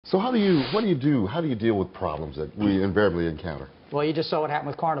So what do you do? How do you deal with problems that we invariably encounter? Well, you just saw what happened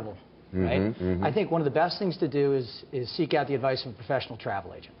with Carnival, right? I think one of the best things to do is seek out the advice of a professional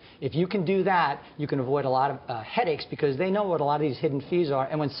travel agent. If you can do that, you can avoid a lot of headaches because they know what a lot of these hidden fees are,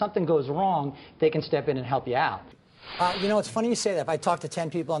 and when something goes wrong, they can step in and help you out. You know, it's funny you say that. If I talk to 10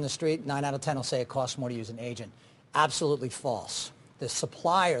 people on the street, 9 out of 10 will say it costs more to use an agent. Absolutely false. The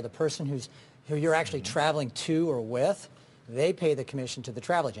supplier, the person who you're actually traveling to or with, they pay the commission to the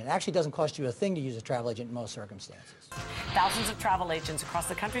travel agent. It actually doesn't cost you a thing to use a travel agent in most circumstances. Thousands of travel agents across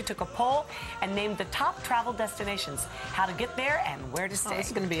the country took a poll and named the top travel destinations, how to get there and where to stay. This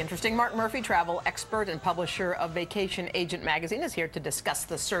is going to be interesting. MarkMurphy, travel expert and publisher of Vacation Agent magazine, is here to discuss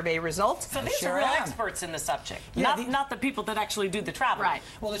the survey results. So these are real experts in the subject, not the people that actually do the travel. Right.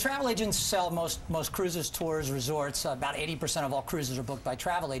 Well, the travel agents sell most cruises, tours, resorts. About 80% of all cruises are booked by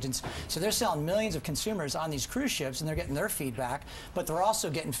travel agents. So they're selling millions of consumers on these cruise ships, and they're getting their feedback, but they're also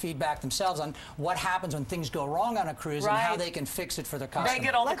getting feedback themselves on what happens when things go wrong on a cruise and how they can fix it for their customers. They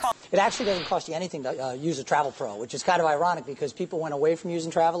get all the calls. It actually doesn't cost you anything to use a travel pro, which is kind of ironic because people went away from using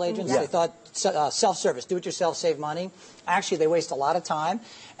travel agents. They thought self-service, do-it-yourself, save money. Actually, they waste a lot of time,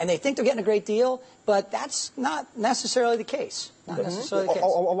 and they think they're getting a great deal, but that's not necessarily the case. Not necessarily the case. A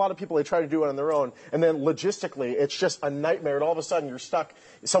lot of people, they try to do it on their own, and then logistically, it's just a nightmare, and all of a sudden, you're stuck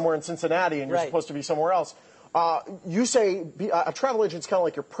somewhere in Cincinnati, and you're supposed to be somewhere else. You say a travel agent's kind of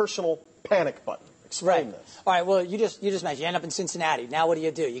like your personal panic button. Explain this. All right, well, you just mentioned you end up in Cincinnati. Now what do?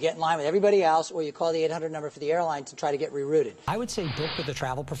 You get in line with everybody else, or you call the 800 number for the airline to try to get rerouted. I would say book with a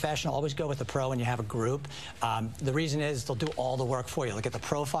travel professional. Always go with a pro when you have a group. The reason is they'll do all the work for you. They'll get the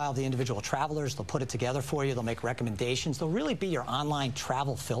profile of the individual travelers. They'll put it together for you. They'll make recommendations. They'll really be your online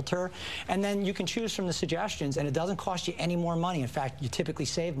travel filter. And then you can choose from the suggestions, and it doesn't cost you any more money. In fact, you typically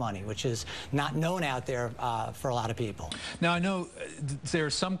save money, which is not known out there for a lot of people. Now, I know there are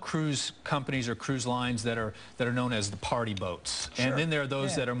some cruise companies or cruise lines that are known as the party boats, and then there are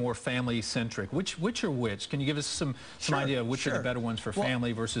those that are more family-centric. Which are which? Can you give us some idea of which are the better ones for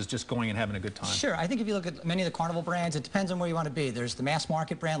family versus just going and having a good time? Sure. I think if you look at many of the Carnival brands, it depends on where you want to be. There's the mass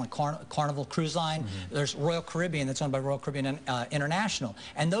market brand like Carnival Cruise Line. There's Royal Caribbean that's owned by Royal Caribbean International,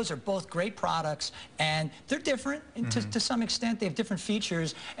 and those are both great products, and they're different to some extent. They have different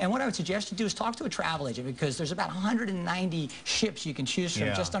features, and what I would suggest you do is talk to a travel agent because there's about 190 ships you can choose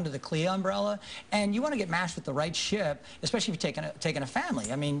from just under the CLIA umbrella, and you want to get matched with the right ship, especially if you're taking a family.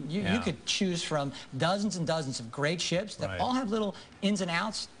 I mean, you could choose from dozens and dozens of great ships that all have little ins and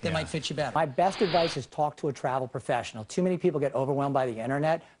outs that might fit you better. My best advice is talk to a travel professional. Too many people get overwhelmed by the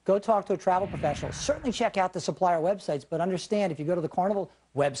internet. Go talk to a travel professional. Certainly check out the supplier websites, but understand if you go to the Carnival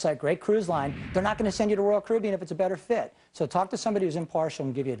website, great cruise line, they're not going to send you to Royal Caribbean if it's a better fit. So talk to somebody who's impartial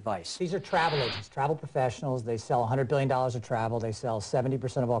and give you advice. These are travel agents, travel professionals. They sell $100 billion of travel. They sell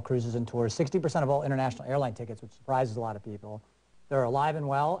 70% of all cruises and tours, 60% of all international airline tickets, which surprises a lot of people. They're alive and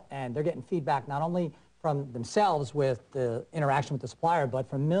well, and they're getting feedback not only from themselves with the interaction with the supplier, but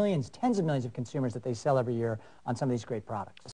from millions, tens of millions of consumers that they sell every year on some of these great products.